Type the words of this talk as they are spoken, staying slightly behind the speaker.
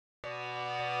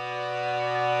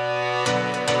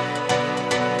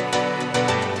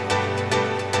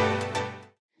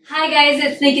guys,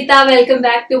 it's Nikita. Welcome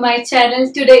back to my channel.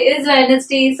 Today is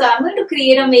Wednesday, so I'm going to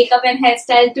create a makeup and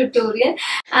hairstyle tutorial.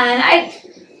 And I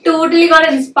totally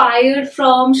got inspired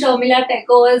from Sharmila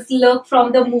Tagore's look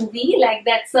from the movie. Like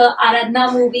that's a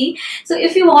Aradhana movie. So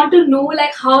if you want to know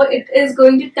like how it is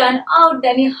going to turn out,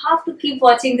 then you have to keep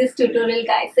watching this tutorial,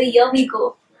 guys. So here we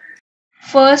go.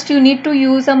 First, you need to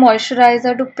use a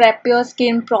moisturizer to prep your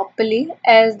skin properly,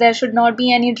 as there should not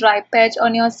be any dry patch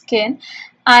on your skin.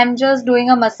 I'm just doing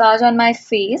a massage on my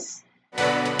face.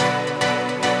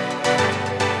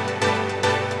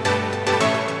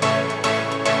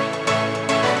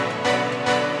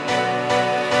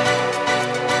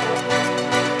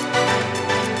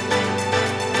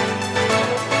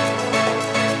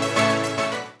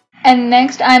 And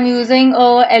next I'm using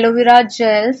Aloevera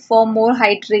Gel for more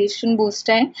hydration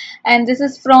boosting, and this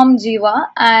is from Jeva,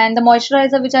 and the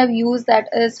moisturizer which I've used, that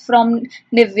is from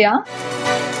Nivea.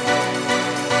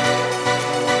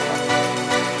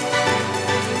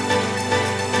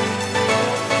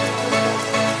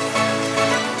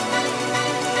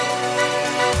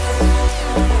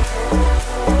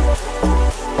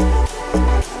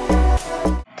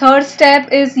 Third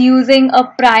step is using a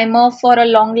primer for a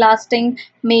long lasting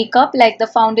makeup. Like the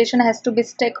foundation has to be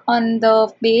stick on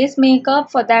the base makeup.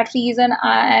 For that reason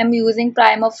I am using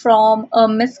primer from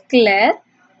Missclaire.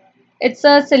 It's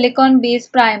a silicone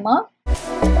based primer.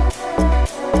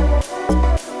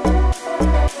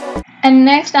 And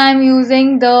next I am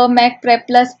using the MAC Prep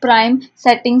Plus Prime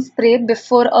setting spray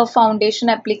before a foundation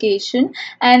application,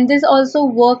 and this also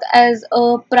works as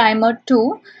a primer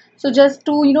too. So just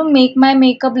to make my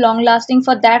makeup long lasting,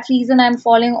 for that reason I'm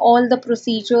following all the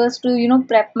procedures to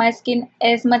prep my skin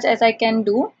as much as I can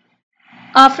do.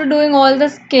 After doing all the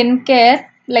skincare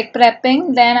like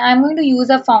prepping, then I'm going to use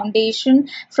a foundation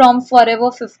from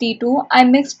Forever 52. I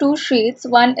mixed two shades.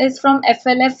 One is from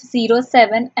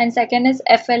FLF07 and second is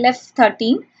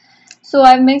FLF13. So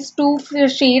I've mixed two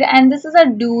shades, and this is a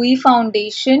dewy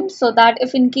foundation, so that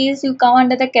if in case you come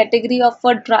under the category of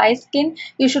a dry skin,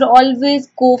 you should always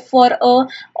go for a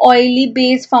oily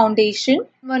based foundation.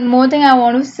 One more thing I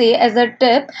want to say as a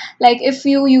tip, like if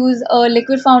you use a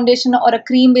liquid foundation or a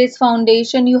cream based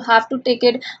foundation, you have to take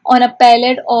it on a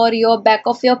palette or your back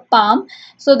of your palm,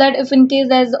 so that if in case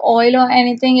there's oil or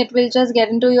anything, it will just get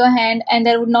into your hand and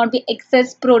there would not be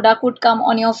excess product would come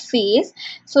on your face.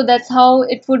 So that's how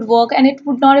it would work, and it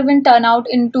would not even turn out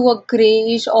into a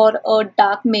grayish or a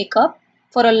dark makeup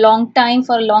for a long time,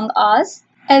 for long hours.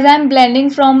 As I'm blending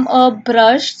from a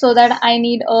brush, so that I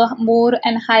need a more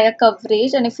and higher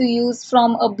coverage, and if you use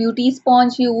from a beauty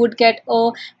sponge, you would get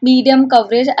a medium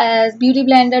coverage, as beauty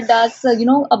blender does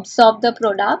absorb the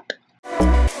product.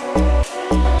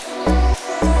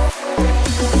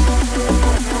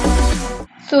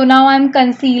 So now I'm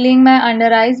concealing my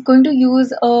under eyes. Going to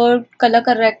use a color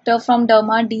corrector from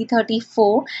Derma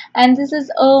D34, and this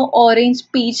is a orange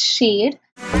peach shade.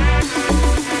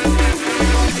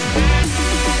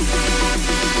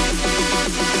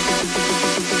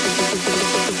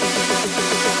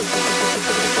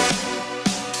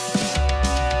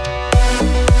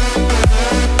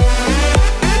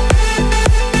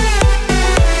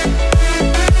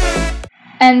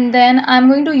 And then I'm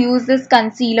going to use this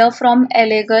concealer from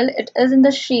Aloevera. It is in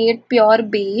the shade Pure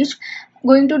Beige. I'm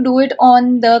going to do it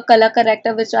on the color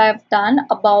corrector which I have done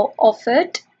above of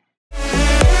it.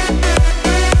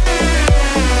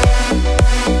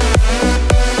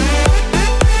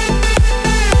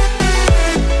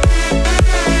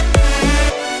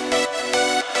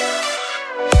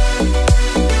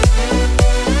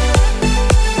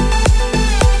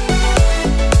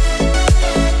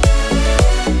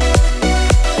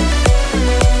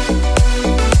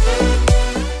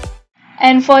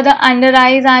 And for the under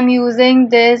eyes, I'm using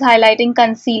this highlighting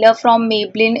concealer from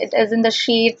Maybelline. It is in the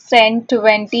shade Sand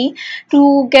 20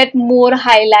 to get more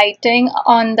highlighting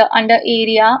on the under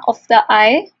area of the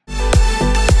eye.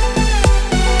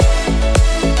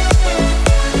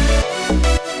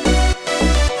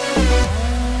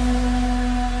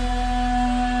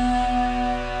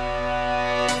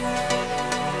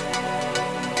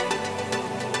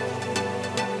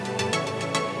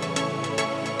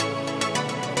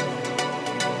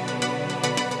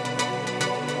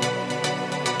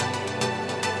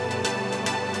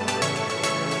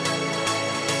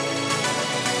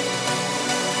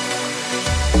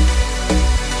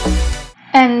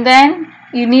 And then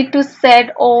you need to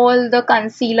set all the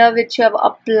concealer which you have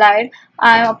applied.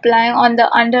 I am applying on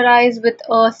the under eyes with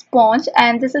a sponge,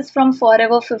 and this is from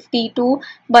Forever 52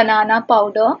 banana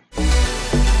powder.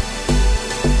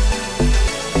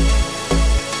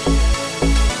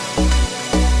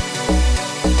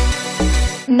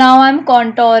 Now I'm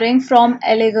contouring from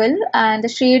Elegant and the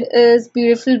shade is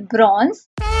Beautiful Bronze.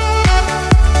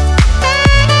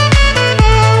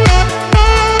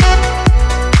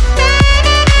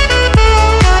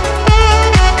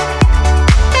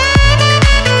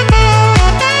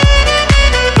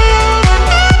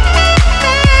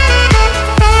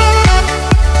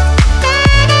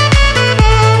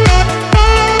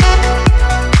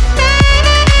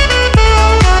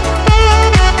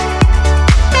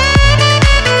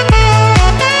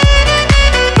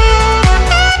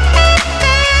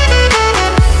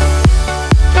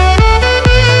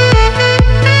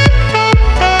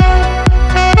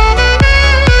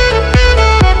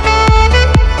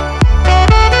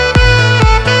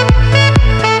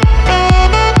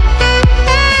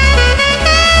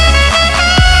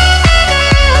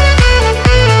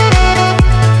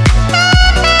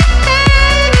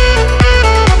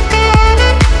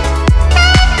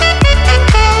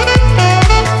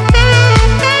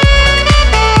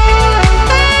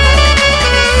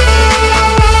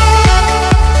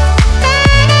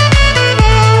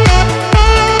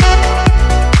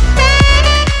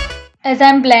 As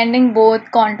I'm blending both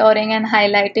contouring and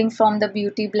highlighting from the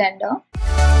Beauty Blender.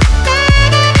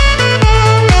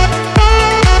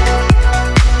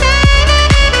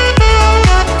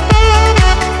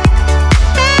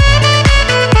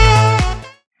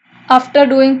 After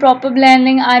doing proper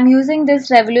blending, I'm using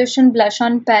this Revolution blush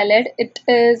on palette. It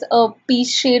is a peach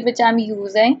shade which I'm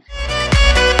using.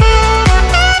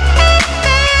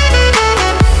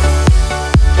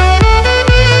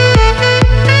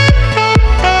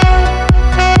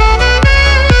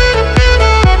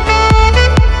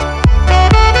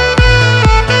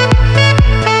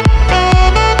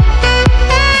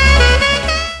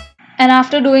 And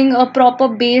after doing a proper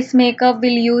base makeup,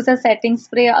 we'll use a setting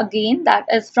spray again, that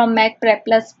is from MAC Prep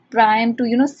Plus Prime,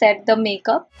 to set the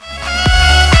makeup.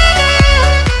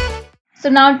 So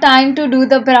now time to do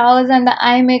the brows and the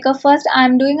eye makeup. First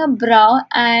I'm doing a brow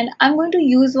and I'm going to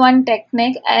use one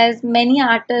technique as many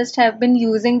artists have been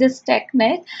using this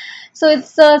technique. So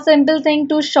it's a simple thing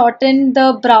to shorten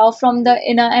the brow from the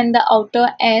inner and the outer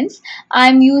ends.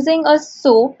 I'm using a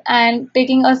soap and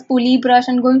taking a spoolie brush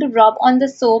and going to rub on the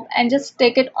soap and just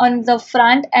stick it on the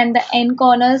front and the end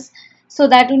corners so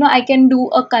that I can do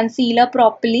a concealer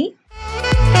properly.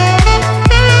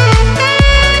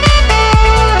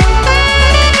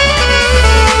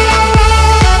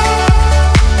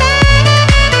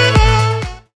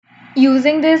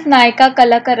 Using this Nykaa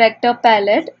color corrector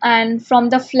palette, and from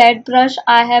the flat brush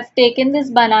I have taken this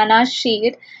banana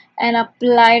shade and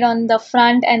applied on the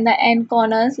front and the end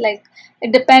corners, like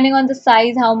depending on the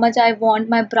size how much I want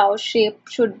my brow shape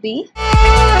should be.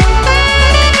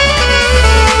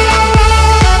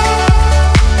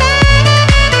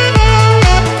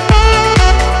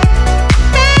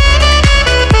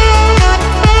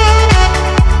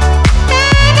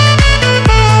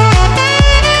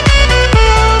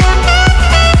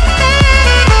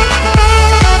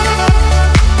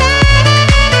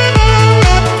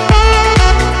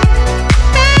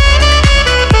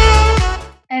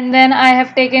 And then I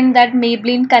have taken that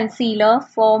Maybelline concealer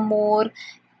for more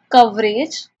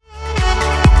coverage.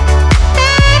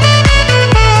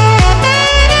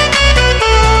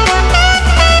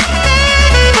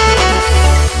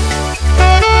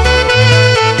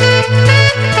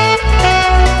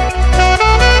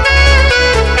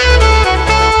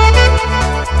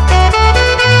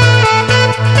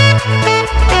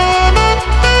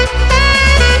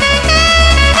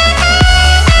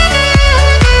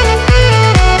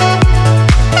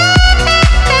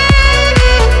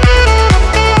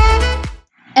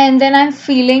 And then I'm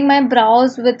filling my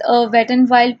brows with a Wet n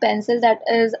Wild pencil that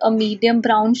is a medium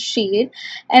brown shade,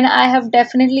 and I have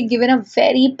definitely given a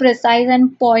very precise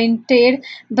and pointed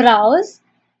brows.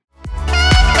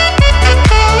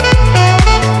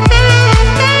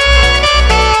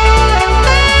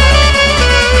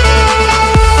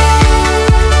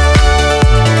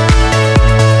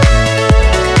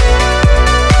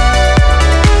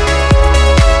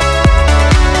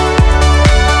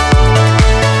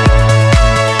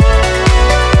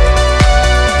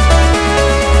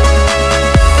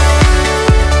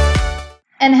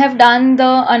 And have done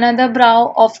the another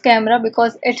brow off camera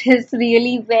because it is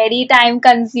really very time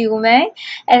consuming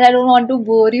and I don't want to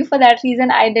bore you. For that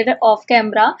reason I did it off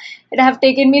camera. It have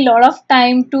taken me a lot of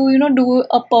time to do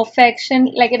a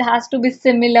perfection, like it has to be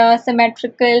similar,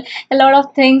 symmetrical, a lot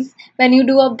of things. When you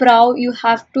do a brow you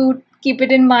have to keep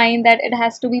it in mind that it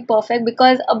has to be perfect,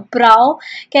 because a brow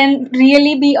can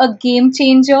really be a game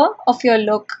changer of your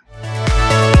look.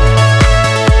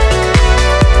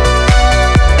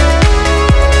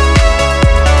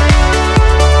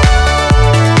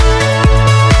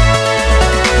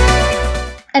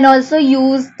 and also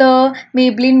use the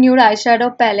Maybelline Nude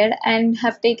eyeshadow palette and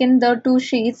have taken the two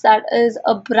shades, that is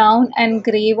a brown and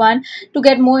grey one, to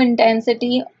get more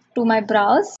intensity to my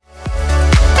brows.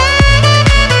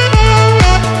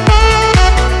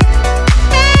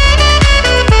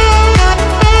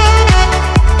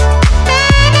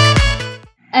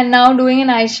 And now doing an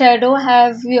eyeshadow,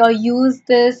 have used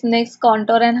this NYX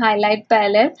contour and highlight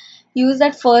palette. Use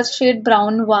that first shade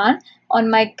brown one on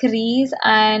my crease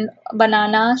and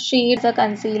banana shade as a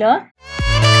concealer.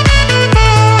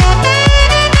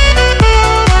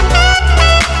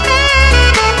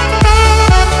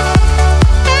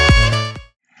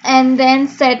 And then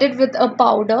set it with a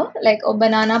powder like a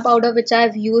banana powder, which I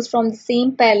have used from the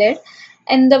same palette.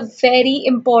 And the very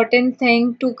important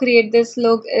thing to create this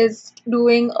look is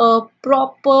doing a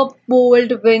proper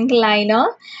bold wing liner,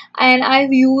 and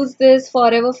I've used this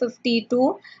Forever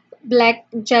 52 black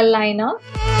gel liner.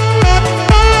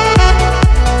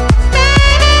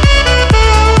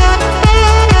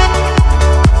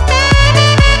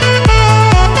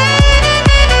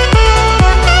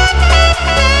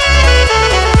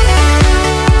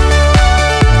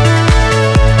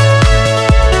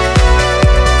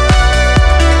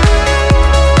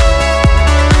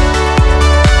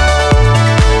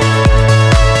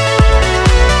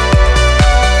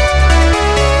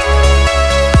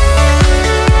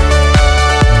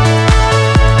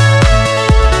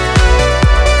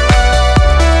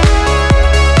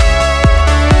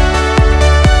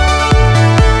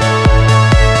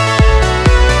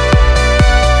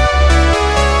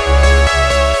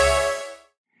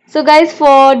 So guys,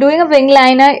 for doing a wing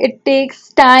liner, it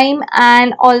takes time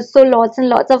and also lots and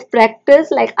lots of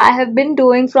practice, like I have been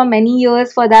doing for many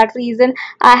years. For that reason,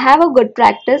 I have a good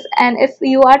practice, and if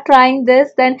you are trying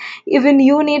this, then even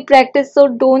you need practice. So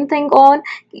don't think on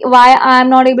why I'm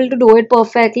not able to do it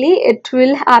perfectly. It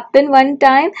will happen one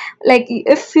time. Like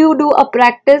if you do a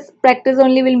practice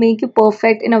only will make you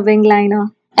perfect in a wing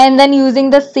liner. And then using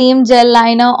the same gel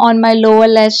liner on my lower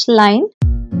lash line.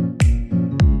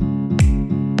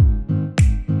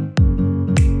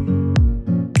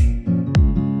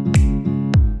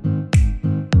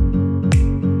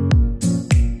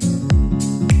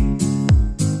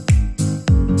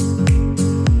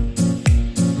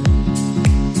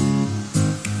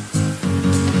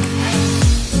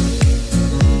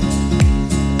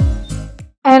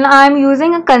 And I'm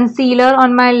using a concealer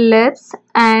on my lips,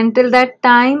 and till that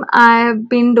time I have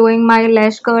been doing my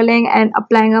lash curling and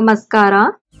applying a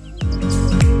mascara.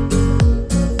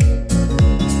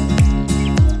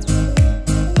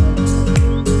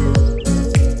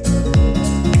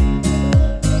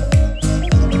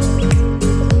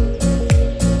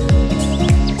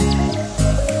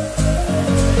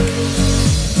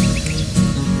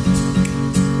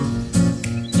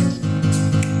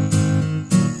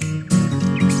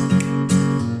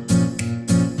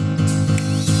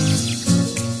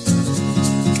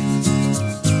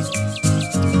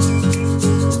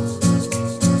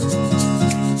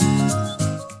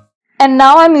 And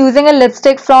now I'm using a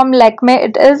lipstick from Lakme.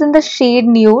 It is in the shade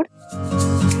Nude.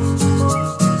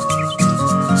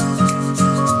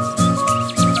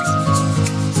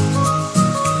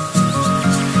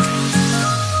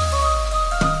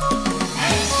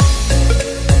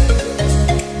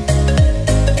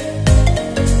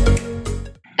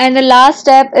 And the last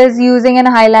step is using an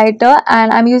highlighter,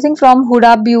 and I'm using from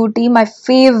Huda Beauty, my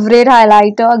favorite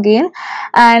highlighter again,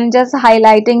 and just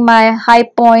highlighting my high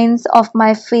points of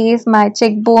my face, my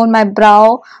cheekbone, my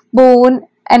brow bone,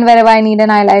 and wherever I need an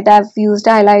highlighter, I've used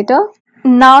a highlighter.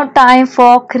 Now time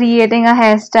for creating a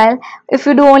hairstyle. If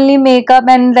you do only makeup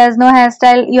and there's no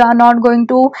hairstyle, you are not going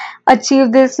to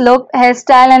achieve this look.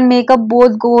 Hairstyle and makeup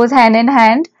both goes hand in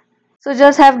hand. So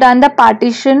just have done the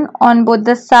partition on both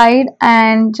the side,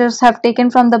 and just have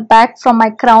taken from the back, from my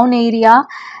crown area,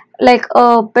 like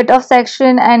a bit of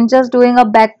section, and just doing a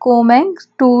back combing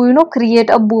to create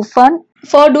a bouffant.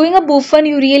 For doing a bouffant,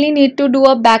 you really need to do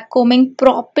a back combing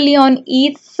properly on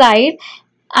each side,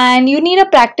 and you need a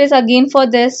practice again for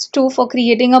this too. For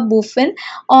creating a bouffant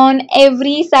on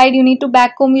every side, you need to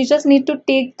back comb. You just need to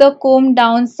take the comb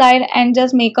downside and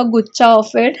just make a gucha of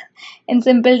it. In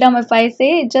simple term, if I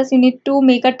say, just you need to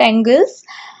make a tangles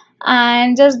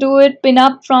and just do it pin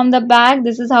up from the back.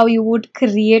 This is how you would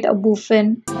create a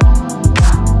bouffant.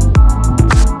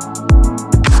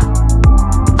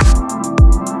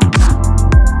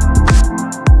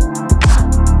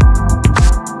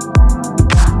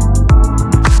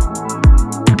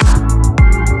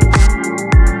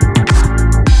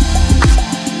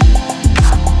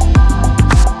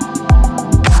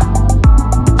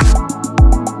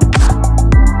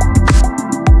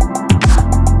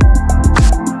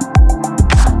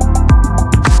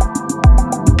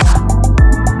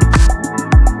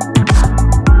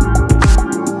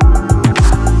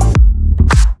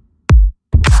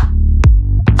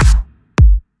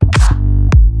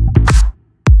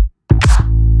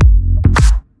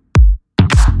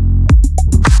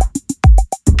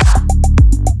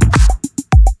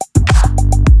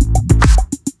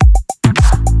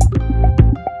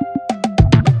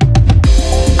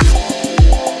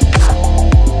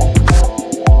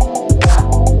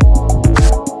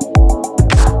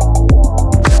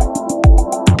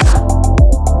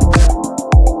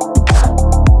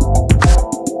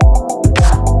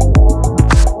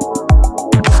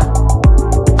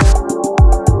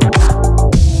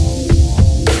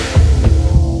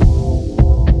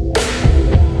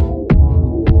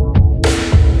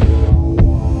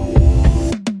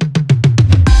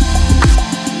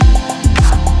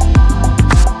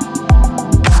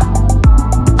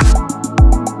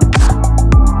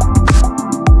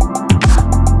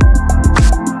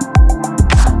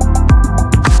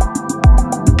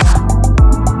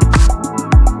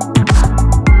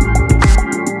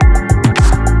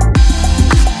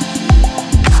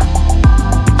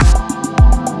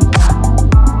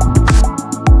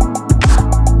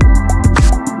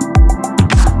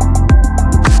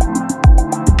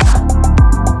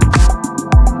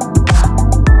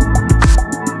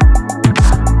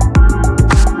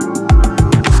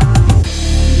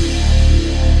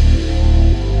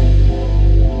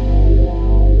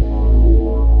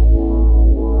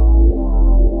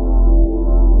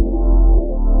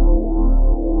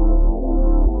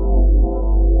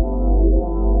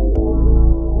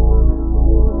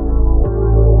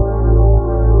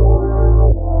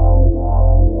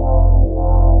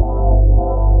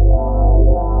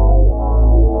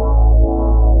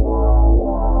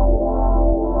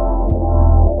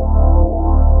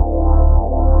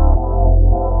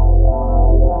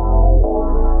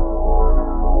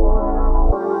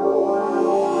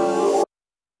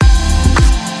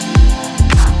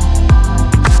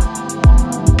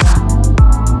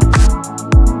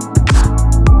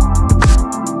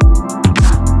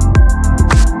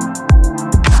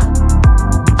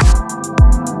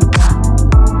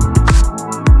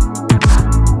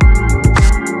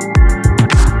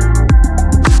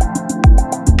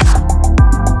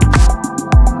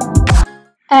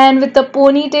 Then with the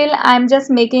ponytail, I'm just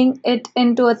making it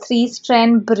into a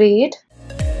 3-strand braid.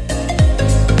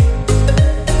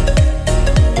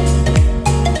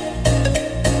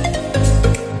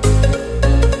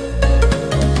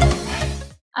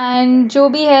 And जो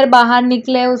भी hair बाहर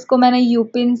निकले है उसको मैंने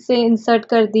यूपिन से insert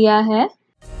कर दिया है.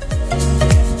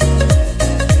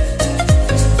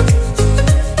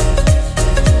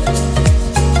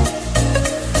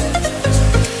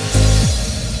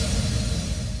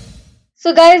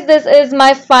 So guys, this is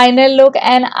my final look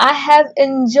and I have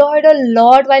enjoyed a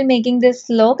lot while making this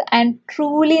look and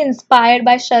truly inspired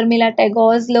by Sharmila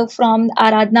Tagore's look from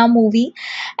Aradhana movie.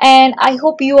 And I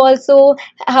hope you also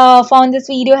found this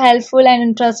video helpful and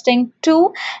interesting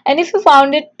too. And if you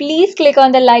found it, please click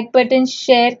on the like button,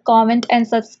 share, comment and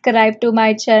subscribe to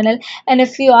my channel. And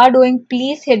if you are doing,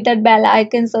 please hit that bell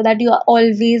icon so that you are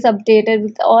always updated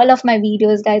with all of my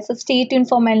videos, guys. So stay tuned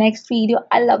for my next video.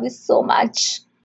 I love you so much.